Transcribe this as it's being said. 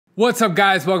What's up,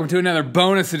 guys? Welcome to another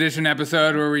bonus edition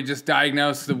episode where we just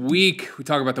diagnose the week. We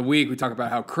talk about the week. We talk about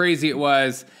how crazy it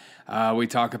was. We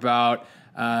talk about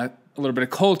a little bit of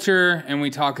culture, and we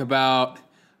talk about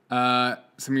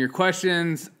some of your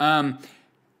questions.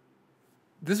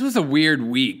 This was a weird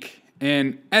week,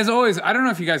 and as always, I don't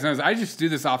know if you guys know this, I just do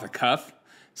this off the cuff.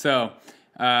 So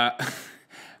I'm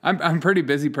a pretty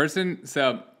busy person.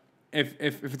 So if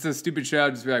it's a stupid show,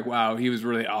 I'll just be like, wow, he was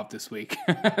really off this week.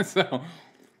 So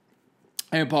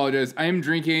I apologize. I am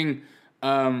drinking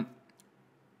a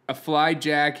Fly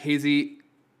Jack Hazy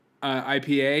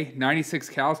IPA, 96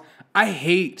 calories. I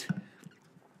hate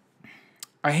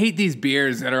these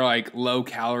beers that are like low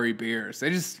calorie beers. They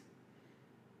just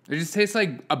taste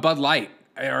like a Bud Light,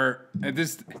 or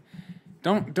just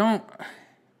don't.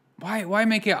 Why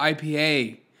make it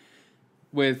IPA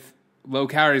with low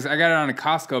calories? I got it on a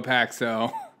Costco pack, so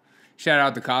shout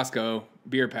out to Costco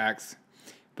beer packs,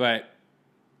 but.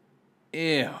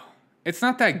 Ew, it's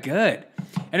not that good.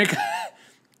 And it's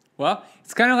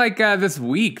kind of like this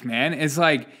week, man. It's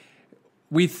like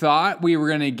we thought we were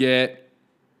going to get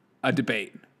a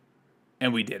debate,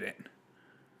 and we didn't.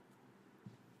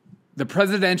 The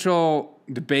presidential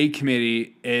debate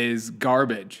committee is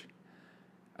garbage.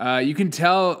 You can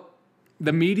tell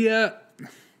the media,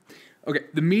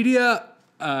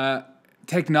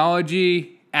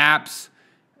 technology, apps,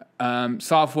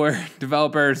 software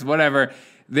developers, whatever,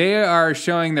 they are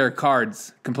showing their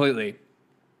cards completely.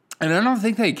 And I don't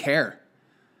think they care.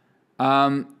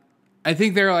 I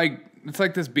think they're like, it's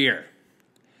like this beer.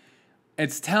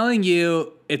 It's telling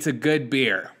you it's a good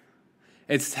beer.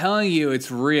 It's telling you it's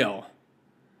real.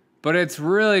 But it's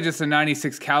really just a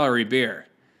 96 calorie beer.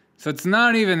 So it's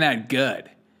not even that good.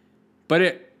 But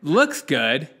it looks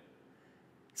good.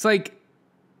 It's like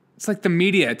the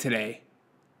media today.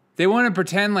 They want to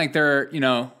pretend like they're,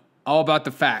 all about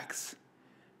the facts.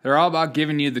 They're all about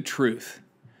giving you the truth.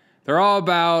 They're all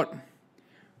about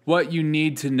what you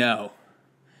need to know.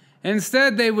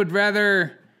 Instead, they would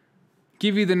rather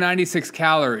give you the 96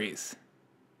 calories.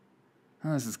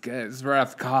 Oh, this is good. This is right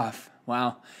off the cuff.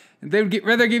 Wow. They would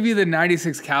rather give you the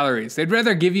 96 calories. They'd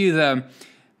rather give you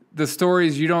the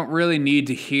stories you don't really need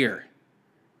to hear.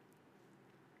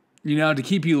 To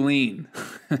keep you lean.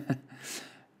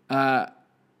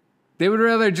 They would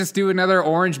rather just do another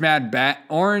Orange Man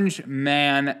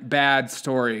bad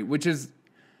story, which is,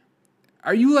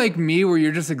 are you like me where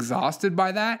you're just exhausted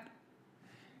by that?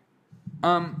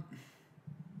 I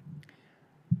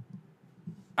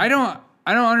don't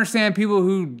understand people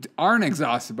who aren't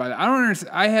exhausted by that. I don't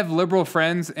understand. I have liberal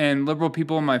friends and liberal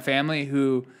people in my family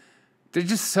who they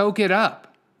just soak it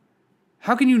up.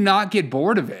 How can you not get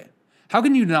bored of it? How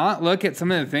can you not look at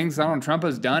some of the things Donald Trump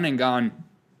has done and gone,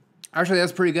 actually,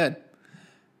 that's pretty good?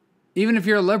 Even if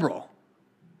you're a liberal,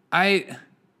 I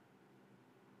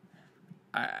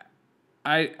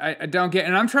don't get,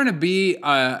 and I'm trying to be,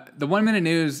 the 1 Minute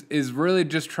News is really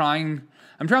just I'm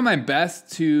trying my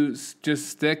best to just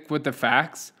stick with the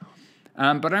facts,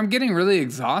 but I'm getting really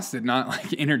exhausted, not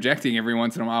like interjecting every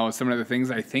once in a while with some of the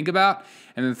things I think about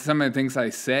and some of the things I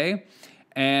say,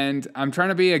 and I'm trying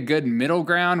to be a good middle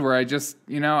ground where I just,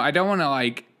 I don't want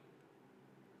to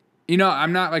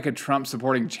I'm not like a Trump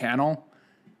supporting channel.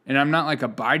 And I'm not like a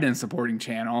Biden supporting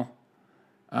channel.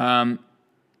 And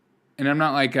I'm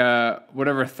not like a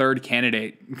whatever third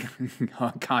candidate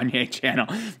Kanye channel.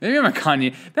 Maybe I'm a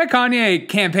Kanye. That Kanye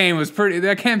campaign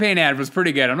that campaign ad was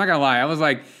pretty good. I'm not gonna lie. I was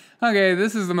like, okay,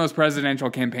 this is the most presidential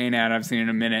campaign ad I've seen in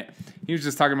a minute. He was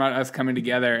just talking about us coming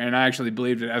together, and I actually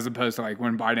believed it, as opposed to like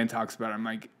when Biden talks about it. I'm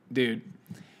like, dude,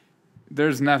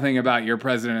 there's nothing about your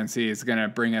presidency is gonna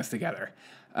bring us together.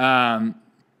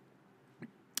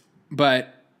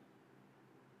 But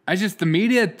the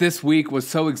media this week was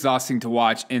so exhausting to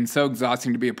watch and so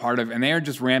exhausting to be a part of, and they are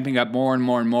just ramping up more and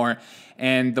more and more.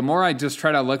 And the more I just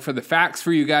try to look for the facts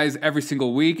for you guys every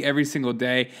single week, every single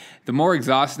day, the more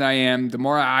exhausted I am, the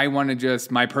more I want to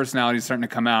my personality is starting to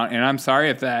come out. And I'm sorry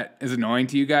if that is annoying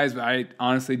to you guys, but I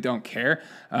honestly don't care.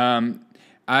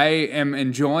 I am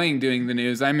enjoying doing the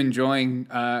news. I'm enjoying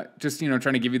trying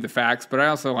to give you the facts, but I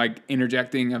also like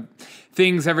interjecting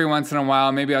things every once in a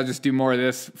while. Maybe I'll just do more of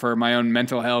this for my own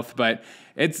mental health, but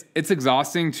it's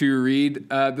exhausting to read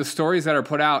the stories that are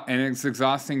put out, and it's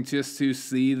exhausting just to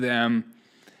see them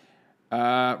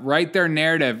write their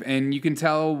narrative. And you can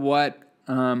tell what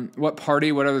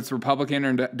party, whether it's Republican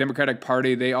or Democratic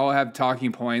Party, they all have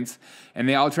talking points, and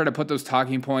they all try to put those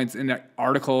talking points into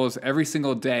articles every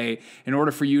single day in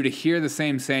order for you to hear the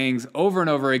same sayings over and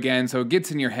over again, so it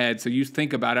gets in your head, so you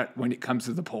think about it when it comes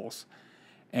to the polls.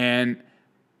 And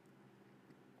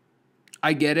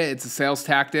I get it. It's a sales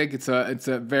tactic. It's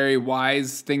a very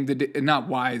wise thing to do. Not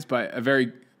wise, but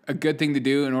a good thing to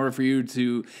do in order for you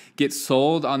to get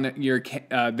sold on their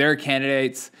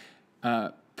candidate's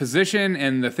position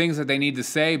and the things that they need to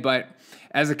say. But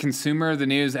as a consumer of the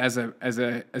news, as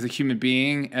a human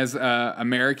being, as a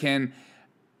American,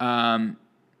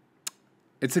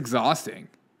 it's exhausting,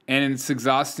 and it's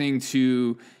exhausting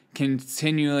to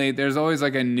continually. There's always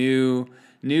like a new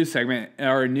news segment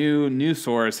or a new news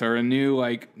source or a new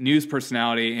like news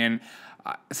personality, and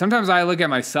sometimes I look at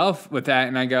myself with that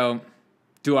and I go,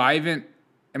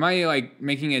 am I like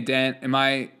making a dent? Am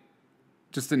I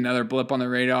just another blip on the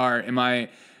radar? Am I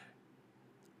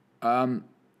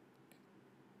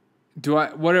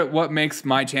what makes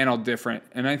my channel different?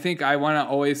 And I think I want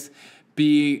to always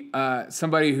be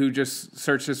somebody who just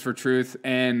searches for truth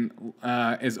and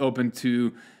is open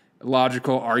to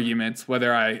logical arguments,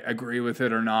 whether I agree with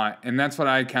it or not. And that's what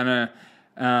I kind of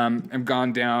have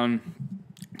gone down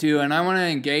to. And I want to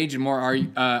engage in more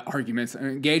arguments,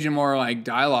 engage in more like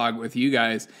dialogue with you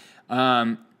guys,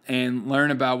 and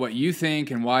learn about what you think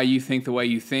and why you think the way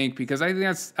you think. Because I think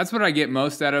that's what I get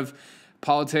most out of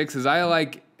politics, is I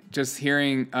like just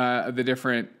hearing the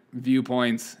different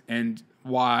viewpoints and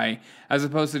why, as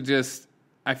opposed to just,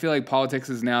 I feel like politics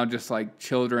is now just like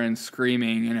children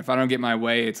screaming, and if I don't get my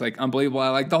way, it's like unbelievable. I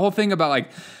like the whole thing about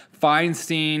like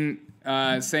Feinstein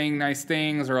saying nice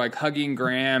things, or like hugging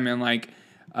Graham and like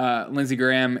Lindsey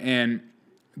Graham, and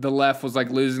the left was like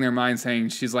losing their mind saying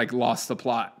she's like lost the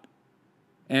plot.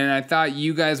 And I thought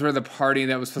you guys were the party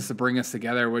that was supposed to bring us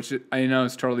together, which I know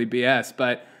is totally BS,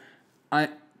 but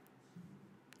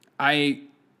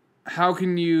how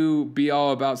can you be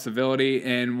all about civility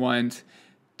and want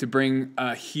to bring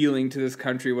healing to this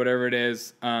country, whatever it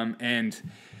is, and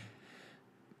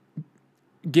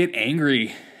get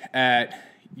angry at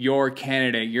your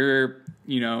candidate,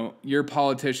 your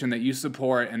politician that you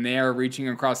support, and they are reaching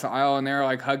across the aisle and they're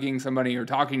like hugging somebody or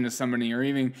talking to somebody or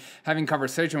even having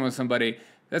conversation with somebody?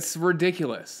 That's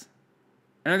ridiculous.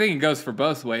 And I think it goes for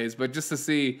both ways, but just to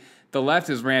see the left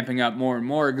is ramping up more and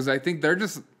more, because I think they're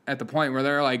just at the point where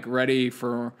they're like ready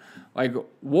for like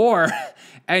war.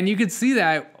 And you could see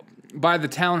that by the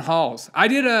town halls. I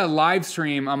did a live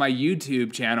stream on my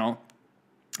YouTube channel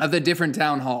of the different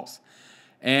town halls,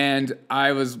 and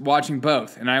I was watching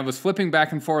both, and I was flipping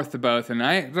back and forth to both. And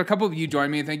a couple of you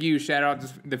joined me. Thank you. Shout out to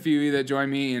the few of you that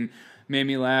joined me and made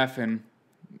me laugh, and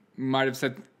might have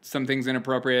said some things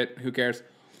inappropriate. Who cares?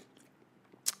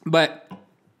 But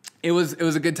it was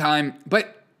a good time.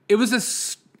 But it was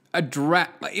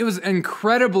it was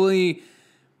incredibly.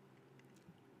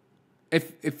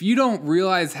 If you don't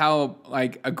realize how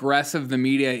like aggressive the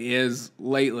media is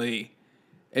lately,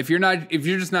 if you're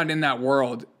just not in that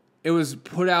world, it was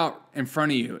put out in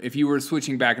front of you if you were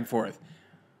switching back and forth.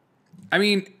 I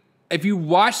mean, if you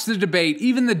watch the debate,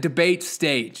 even the debate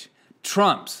stage,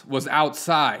 Trump's was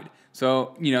outside.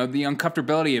 So, the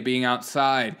uncomfortability of being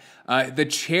outside. The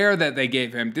chair that they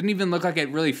gave him didn't even look like it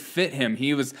really fit him.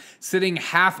 He was sitting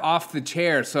half off the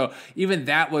chair. So even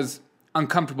that was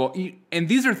uncomfortable. And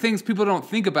these are things people don't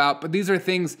think about, but these are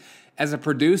things as a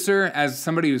producer, as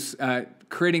somebody who's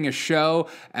creating a show,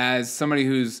 as somebody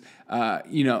who's,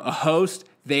 a host,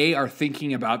 they are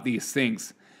thinking about these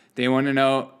things. They want to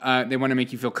know, they want to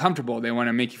make you feel comfortable. They want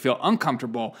to make you feel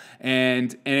uncomfortable.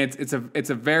 And it's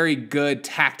a very good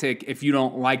tactic if you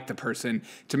don't like the person,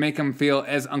 to make them feel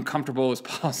as uncomfortable as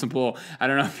possible. I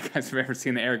don't know if you guys have ever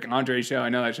seen the Eric Andre show. I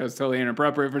know that show is totally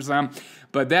inappropriate for some,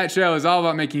 but that show is all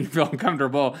about making you feel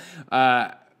uncomfortable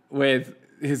with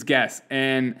his guests.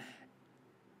 And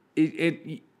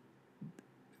the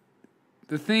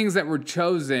things that were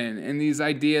chosen and these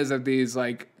ideas of these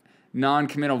like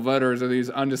non-committal voters or these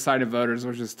undecided voters,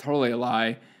 which is totally a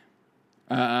lie.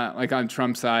 Like on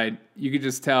Trump's side, you could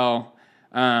just tell.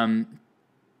 I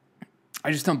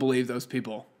just don't believe those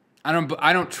people. I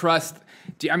don't trust.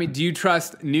 Do you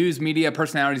trust news media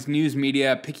personalities, news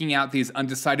media picking out these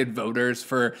undecided voters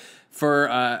for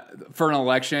an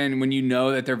election when you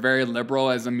know that they're very liberal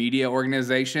as a media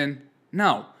organization?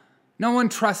 No one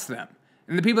trusts them.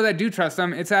 And the people that do trust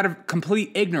them, it's out of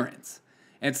complete ignorance.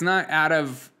 It's not out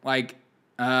of like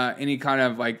any kind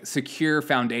of like secure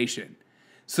foundation.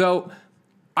 So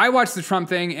I watched the Trump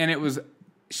thing, and it was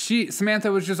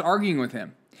Samantha was just arguing with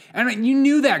him, and you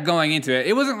knew that going into it.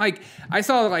 It wasn't like I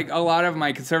saw like a lot of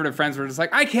my conservative friends were just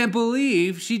like, I can't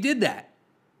believe she did that.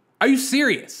 Are you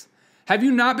serious? Have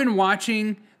you not been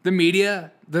watching the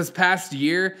media this past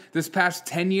year, this past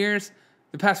 10 years,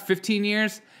 the past 15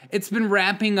 years? It's been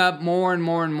ramping up more and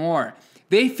more and more.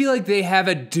 They feel like they have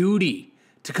a duty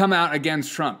to come out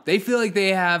against Trump. They feel like they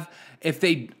have if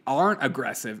they aren't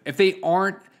aggressive, if they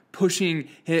aren't pushing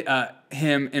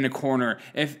him in a corner,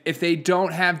 if they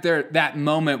don't have that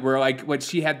moment where, like, what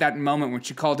she had, that moment when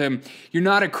she called him, "You're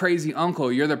not a crazy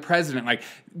uncle, you're the president." Like,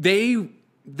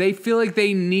 they feel like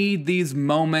they need these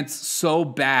moments so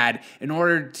bad in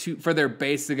order for their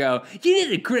base to go, "You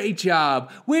did a great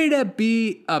job. Way to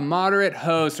be a moderate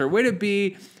host," or "Way to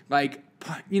be, like,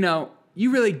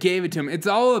 you really gave it to him." It's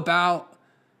all about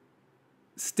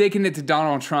sticking it to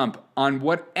Donald Trump on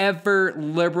whatever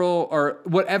liberal or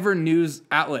whatever news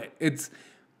outlet.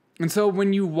 And so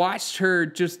when you watched her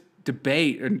just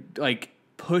debate and, like,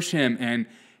 push him and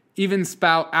even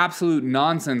spout absolute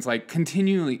nonsense, like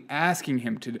continually asking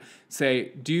him to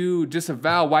say, "Do you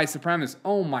disavow white supremacists?"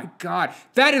 Oh my God,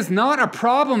 that is not a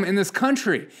problem in this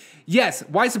country. Yes,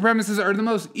 white supremacists are the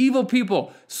most evil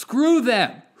people. Screw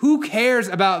them. Who cares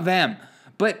about them?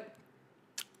 But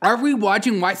are we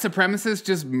watching white supremacists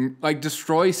just, like,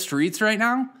 destroy streets right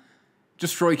now?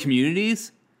 Destroy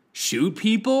communities? Shoot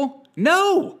people?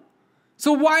 No!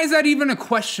 So why is that even a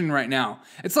question right now?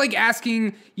 It's like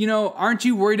asking, aren't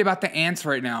you worried about the ants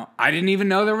right now? I didn't even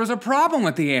know there was a problem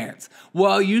with the ants.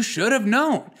 Well, you should have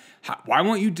known. Why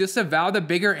won't you disavow the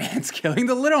bigger ants killing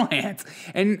the little ants?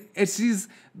 And it's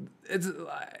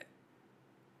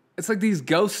like these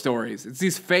ghost stories. It's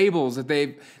these fables that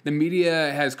the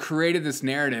media has created this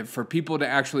narrative for people to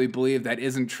actually believe that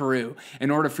isn't true in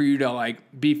order for you to,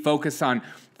 like, be focused on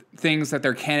things that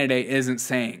their candidate isn't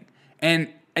saying. And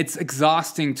it's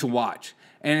exhausting to watch,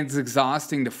 and it's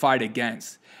exhausting to fight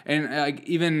against. And, like,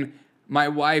 even my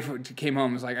wife came home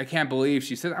and was like, "I can't believe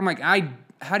she said," I'm like,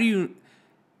 how do you,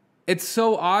 it's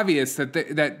so obvious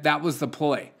that was the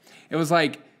ploy. It was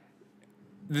like,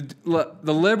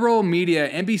 the liberal media,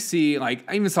 NBC, like,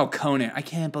 I even saw Conan. "I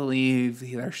can't believe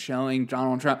they're showing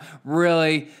Donald Trump."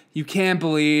 Really? You can't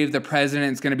believe the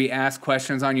president's going to be asked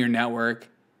questions on your network?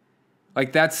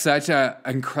 Like, that's such a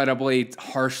incredibly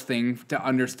harsh thing to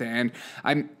understand.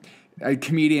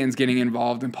 Comedians getting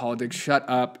involved in politics. Shut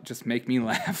up. Just make me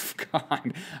laugh.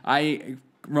 God, I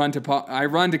run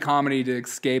to comedy to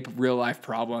escape real life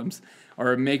problems,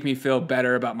 or make me feel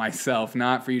better about myself,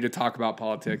 not for you to talk about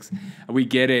politics. We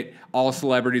get it. All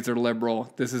celebrities are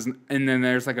liberal. And then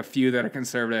there's, like, a few that are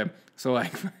conservative. So,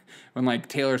 like, when, like,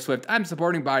 Taylor Swift, "I'm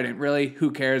supporting Biden." Really?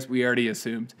 Who cares? We already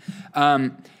assumed.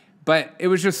 But it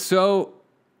was just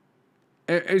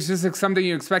it's just like something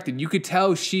you expected. You could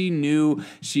tell she knew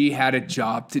she had a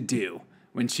job to do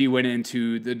when she went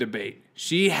into the debate.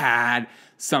 She had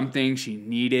something she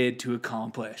needed to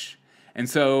accomplish. And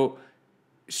so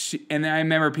and I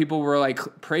remember people were, like,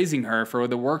 praising her for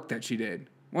the work that she did.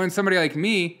 When somebody like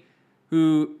me,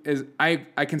 who is, I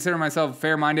consider myself a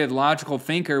fair-minded, logical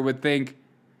thinker, would think,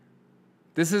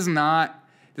 this is not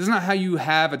how you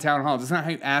have a town hall. This is not how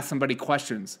you ask somebody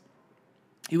questions.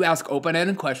 You ask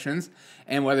open-ended questions,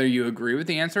 and whether you agree with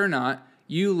the answer or not,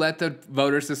 you let the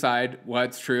voters decide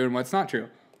what's true and what's not true.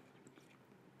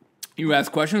 You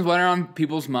ask questions what are on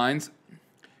people's minds.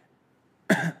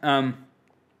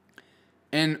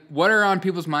 And what are on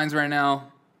people's minds right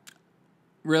now?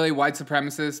 Really, white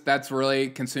supremacists? That's really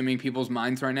consuming people's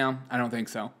minds right now? I don't think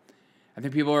so. I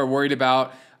think people are worried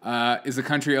about, is the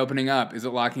country opening up? Is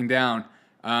it locking down?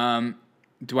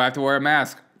 Do I have to wear a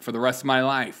mask for the rest of my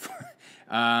life?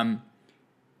 All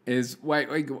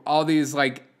these,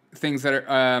 like, things that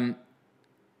are,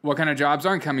 what kind of jobs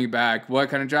aren't coming back? What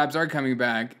kind of jobs are coming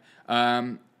back?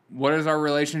 What is our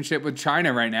relationship with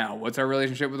China right now? What's our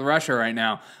relationship with Russia right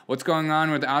now? What's going on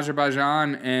with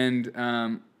Azerbaijan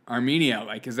and Armenia?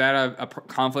 Like, is that a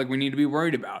conflict we need to be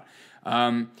worried about?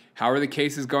 How are the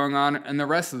cases going on in the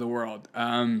rest of the world?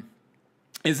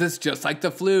 Is this just like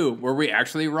the flu? Were we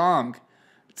actually wrong?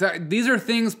 So these are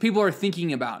things people are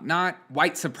thinking about, not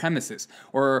white supremacists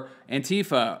or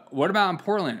Antifa. What about in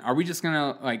Portland? Are we just going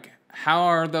to, like, how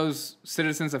are those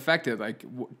citizens affected? Like,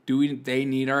 they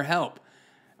need our help?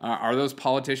 Are those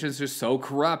politicians just so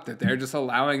corrupt that they're just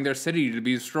allowing their city to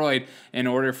be destroyed in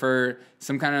order for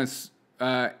some kind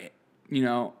of,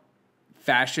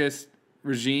 fascist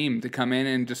regime to come in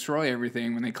and destroy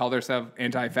everything when they call themselves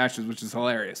anti-fascist, which is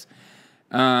hilarious.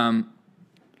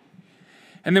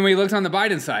 And then we looked on the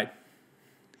Biden side,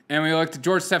 and we looked at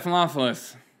George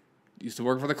Stephanopoulos. Used to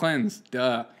work for the Clintons.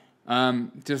 Duh.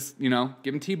 Give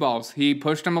him T-balls. He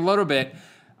pushed him a little bit.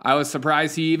 I was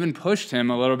surprised he even pushed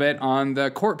him a little bit on the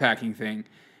court packing thing.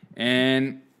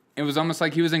 And it was almost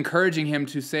like he was encouraging him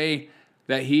to say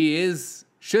that he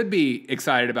should be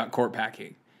excited about court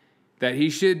packing, that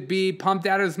he should be pumped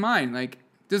out of his mind. Like,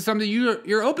 this is something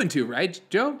you're open to, right,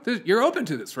 Joe? You're open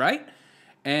to this, right?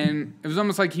 And it was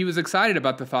almost like he was excited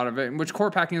about the thought of it, which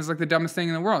court packing is like the dumbest thing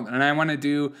in the world. And I want to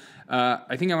do,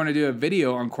 I think I want to do a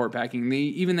video on court packing.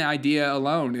 Even the idea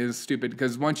alone is stupid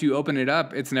because once you open it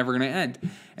up, it's never going to end.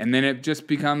 And then it just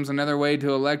becomes another way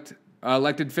to elect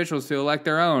elected officials to elect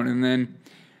their own. And then,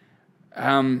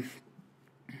 and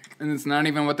it's not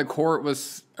even what the court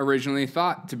was originally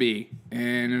thought to be.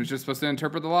 And it was just supposed to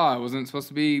interpret the law. It wasn't supposed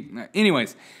to be,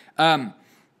 anyways. And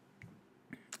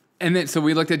then, so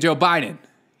we looked at Joe Biden.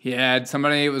 He had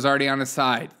somebody that was already on his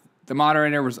side. The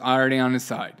moderator was already on his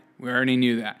side. We already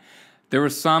knew that. There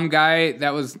was some guy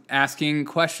that was asking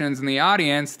questions in the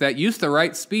audience that used to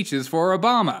write speeches for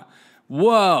Obama.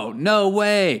 Whoa, no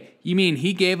way. You mean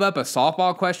he gave up a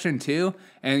softball question too?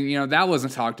 And, you know, that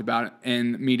wasn't talked about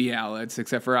in media outlets,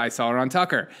 except for I saw it on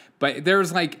Tucker. But there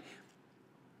was like,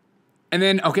 and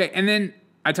then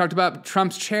I talked about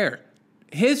Trump's chair.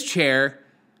 His chair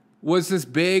was this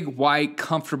big, white,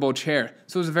 comfortable chair.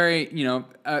 So it was a very, you know,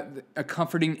 a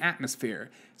comforting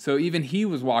atmosphere. So even he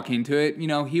was walking to it, you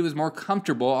know, he was more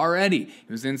comfortable already.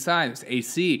 It was inside, it was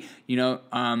AC, you know,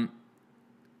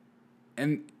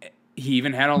 and he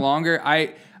even had a longer,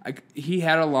 he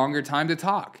had a longer time to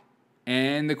talk.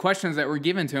 And the questions that were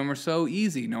given to him were so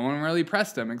easy. No one really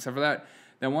pressed him, except for that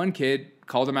one kid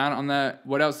called him out on the,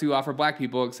 what else do you offer black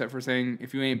people, except for saying,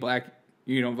 if you ain't black,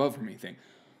 you don't vote for me thing.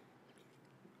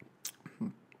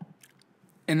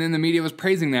 And then the media was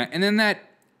praising that. And then that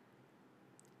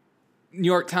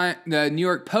the New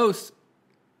York Post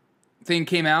thing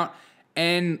came out,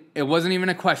 and it wasn't even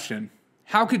a question.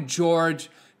 How could George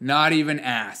not even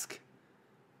ask?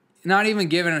 Not even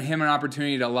giving him an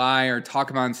opportunity to lie or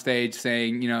talk about on stage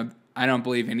saying, you know, I don't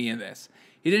believe any of this.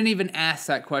 He didn't even ask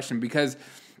that question because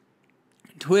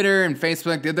Twitter and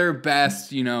Facebook did their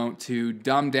best, you know, to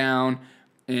dumb down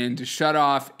and to shut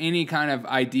off any kind of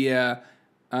idea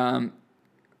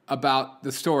about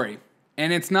the story.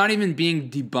 And it's not even being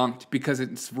debunked because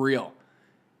it's real.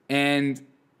 And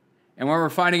what we're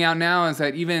finding out now is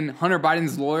that even Hunter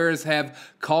Biden's lawyers have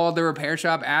called the repair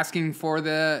shop asking for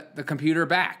the computer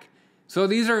back. So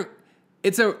these are,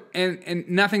 and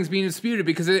nothing's being disputed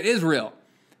because it is real.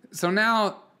 So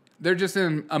now they're just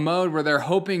in a mode where they're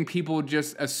hoping people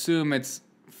just assume it's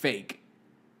fake.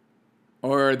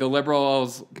 Or the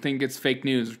liberals think it's fake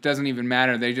news, which doesn't even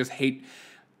matter. They just hate.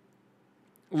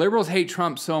 Liberals hate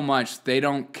Trump so much, they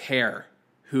don't care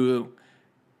who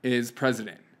is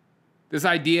president. This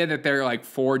idea that they're like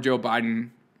for Joe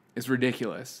Biden is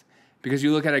ridiculous because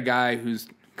you look at a guy who's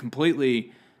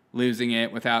completely losing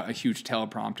it without a huge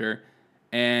teleprompter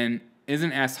and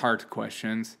isn't asked hard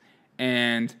questions.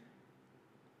 And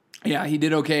yeah, he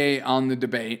did okay on the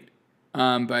debate.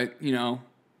 But, you know,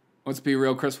 let's be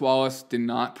real, Chris Wallace did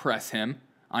not press him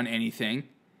on anything.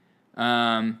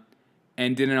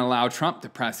 And didn't allow Trump to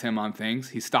press him on things.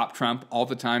 He stopped Trump all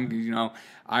the time because, you know,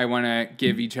 I want to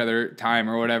give each other time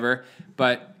or whatever.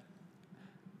 But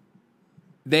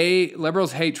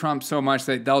liberals hate Trump so much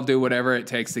that they'll do whatever it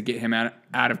takes to get him out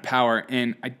of power.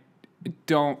 And I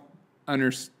don't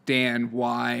understand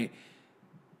why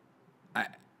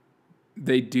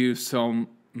they do so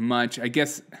much. I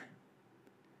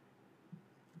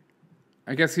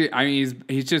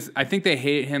he's just, I think they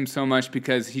hate him so much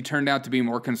because he turned out to be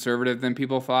more conservative than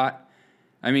people thought.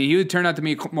 I mean, he would turn out to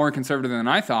be more conservative than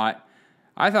I thought.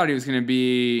 I thought he was going to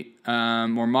be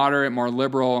more moderate, more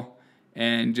liberal,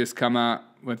 and just come out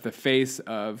with the face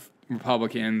of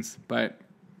Republicans. But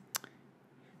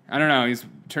I don't know. He's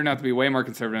turned out to be way more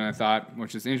conservative than I thought,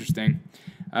 which is interesting.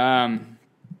 But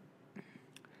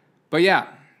yeah,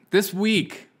 this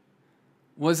week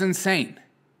was insane.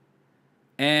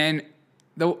 And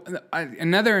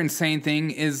another insane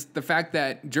thing is the fact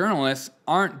that journalists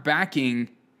aren't backing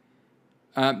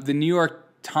the New York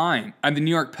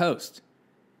Post.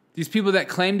 These people that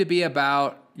claim to be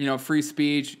about, you know, free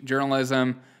speech,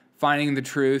 journalism, finding the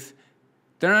truth,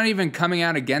 they're not even coming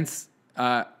out against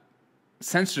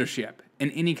censorship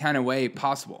in any kind of way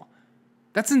possible.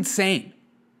 That's insane.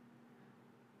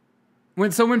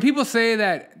 When people say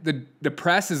that the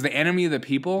press is the enemy of the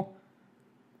people,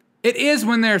 it is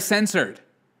when they're censored.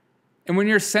 And when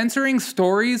you're censoring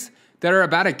stories that are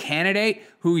about a candidate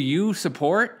who you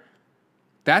support,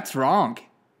 that's wrong.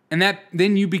 And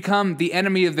then you become the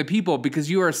enemy of the people because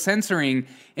you are censoring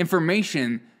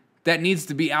information that needs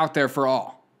to be out there for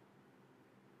all.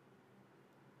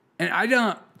 And I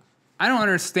don't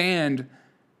understand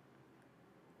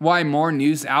why more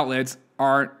news outlets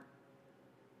aren't,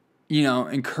 you know,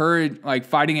 encourage, like,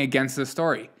 fighting against this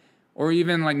story. Or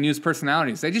even like news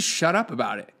personalities. They just shut up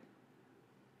about it.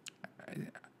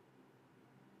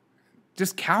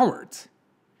 Just cowards.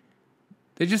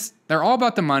 They're all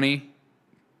about the money.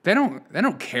 They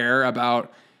don't care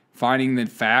about finding the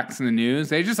facts in the news.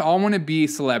 They just all want to be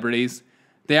celebrities.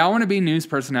 They all want to be news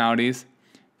personalities.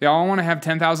 They all want to have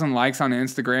 10,000 likes on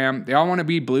Instagram. They all want to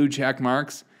be blue check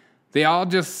marks. They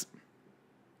don't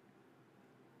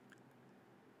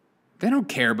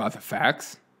care about the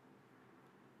facts.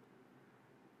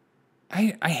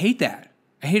 I hate that.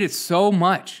 I hate it so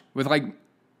much with like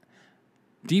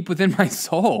deep within my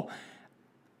soul.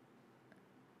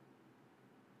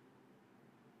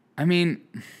 I mean,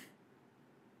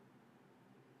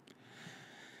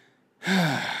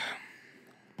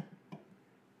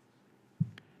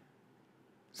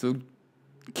 so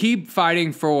keep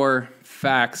fighting for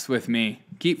facts with me.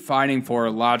 Keep fighting for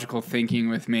logical thinking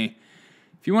with me.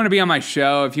 If you want to be on my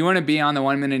show, if you want to be on the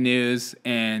 1 Minute News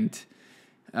and,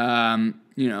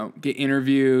 get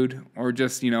interviewed or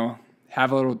just,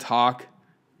 have a little talk,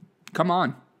 come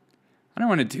on. I don't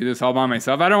want to do this all by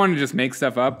myself. I don't want to just make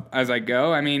stuff up as I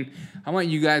go. I mean, I want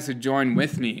you guys to join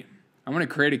with me. I want to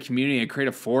create a community and create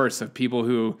a force of people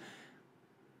who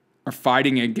are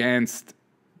fighting against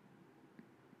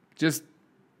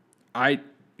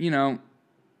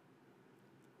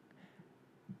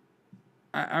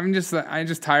I'm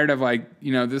just tired of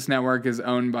this network is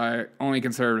owned by only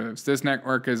conservatives. This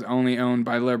network is only owned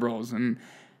by liberals. And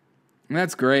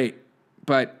that's great.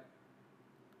 But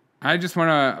I just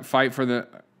want to fight for the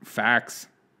facts.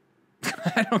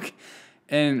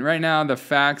 And right now, the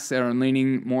facts are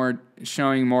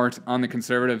showing more on the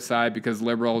conservative side because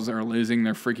liberals are losing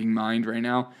their freaking mind right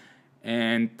now.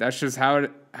 And that's just how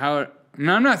it.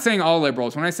 Now, I'm not saying all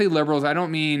liberals. When I say liberals, I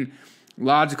don't mean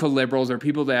logical liberals or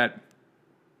people that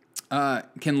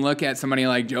can look at somebody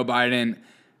like Joe Biden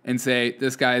and say,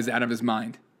 this guy is out of his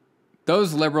mind.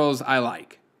 Those liberals I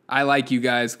like. I like you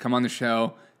guys. Come on the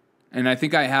show. And I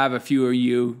think I have a few of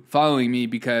you following me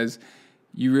because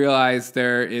you realize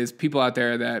there is people out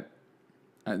there that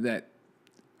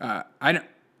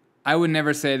I would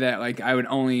never say that I would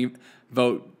only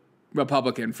vote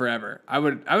Republican forever. I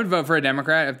would vote for a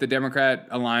Democrat if the Democrat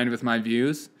aligned with my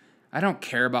views. I don't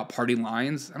care about party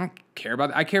lines. I care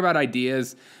about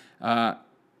ideas and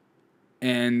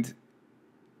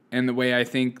the way I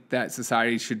think that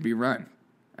society should be run.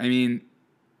 I mean,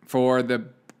 for the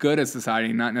good of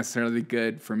society, not necessarily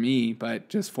good for me, but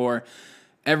just for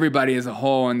everybody as a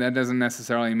whole. And that doesn't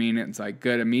necessarily mean it's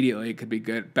good immediately. It could be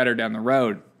better down the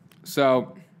road.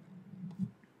 So,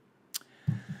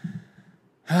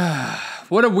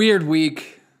 what a weird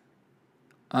week.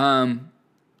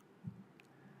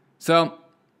 So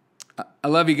I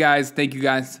love you guys. Thank you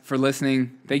guys for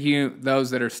listening. Thank you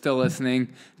those that are still listening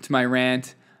to my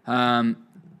rant. I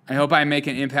hope I make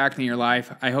an impact in your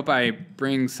life. I hope I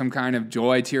bring some kind of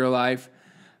joy to your life.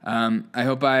 I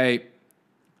hope I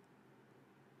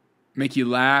make you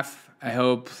laugh.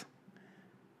 And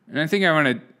I think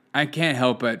I can't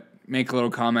help but make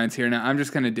little comments here now. I'm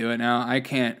just going to do it now. I'm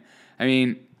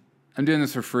doing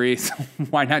this for free, so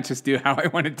why not just do how I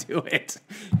want to do it?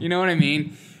 You know what I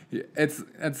mean?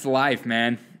 It's life,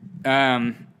 man.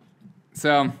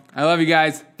 So I love you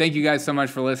guys. Thank you guys so much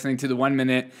for listening to the 1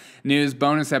 Minute News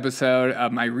bonus episode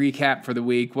of my recap for the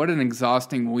week. What an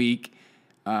exhausting week.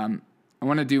 I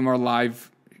want to do more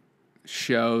live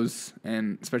shows,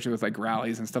 and especially with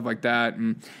rallies and stuff like that.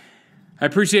 And I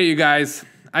appreciate you guys.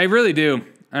 I really do.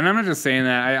 And I'm not just saying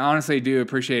that. I honestly do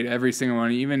appreciate every single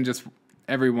one, even just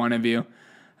every one of you.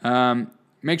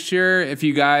 Make sure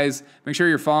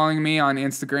you're following me on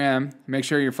Instagram. Make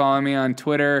sure you're following me on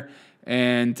Twitter.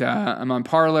 And I'm on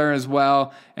Parler as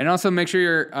well. And also make sure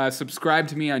you're subscribed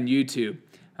to me on YouTube.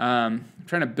 I'm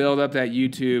trying to build up that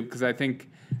YouTube because I think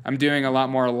I'm doing a lot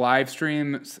more live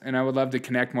streams, and I would love to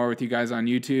connect more with you guys on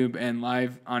YouTube and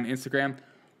live on Instagram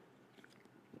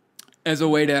as a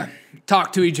way to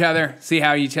talk to each other, see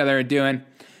how each other are doing.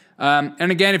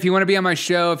 And again, if you want to be on my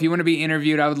show, if you want to be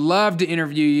interviewed, I would love to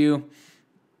interview you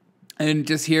and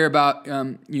just hear about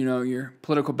your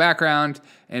political background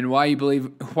and why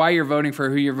you're voting for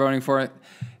who you're voting for.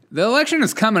 The election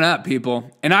is coming up,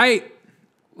 people. And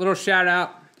little shout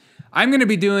out, I'm going to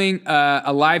be doing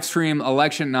a live stream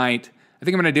election night. I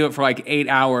think I'm going to do it for 8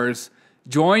 hours.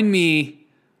 Join me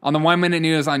on the 1 Minute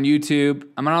News on YouTube.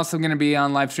 I'm also going to be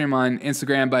on live stream on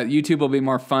Instagram, but YouTube will be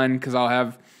more fun because I'll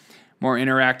have more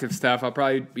interactive stuff. I'll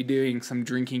probably be doing some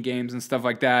drinking games and stuff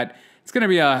like that. It's going to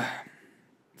be a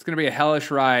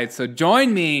hellish ride. So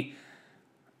join me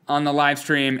on the live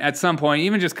stream at some point.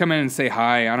 Even just come in and say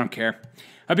hi. I don't care.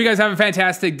 Hope you guys have a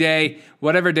fantastic day,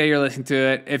 whatever day you're listening to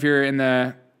it. If you're in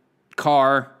the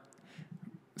car,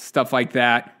 stuff like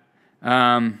that.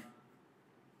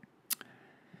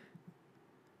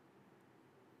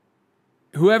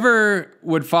 Whoever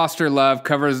would foster love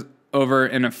covers over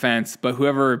an offense, but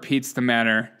whoever repeats the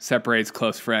matter separates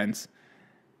close friends.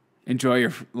 Enjoy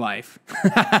your life.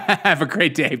 Have a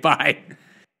great day. Bye.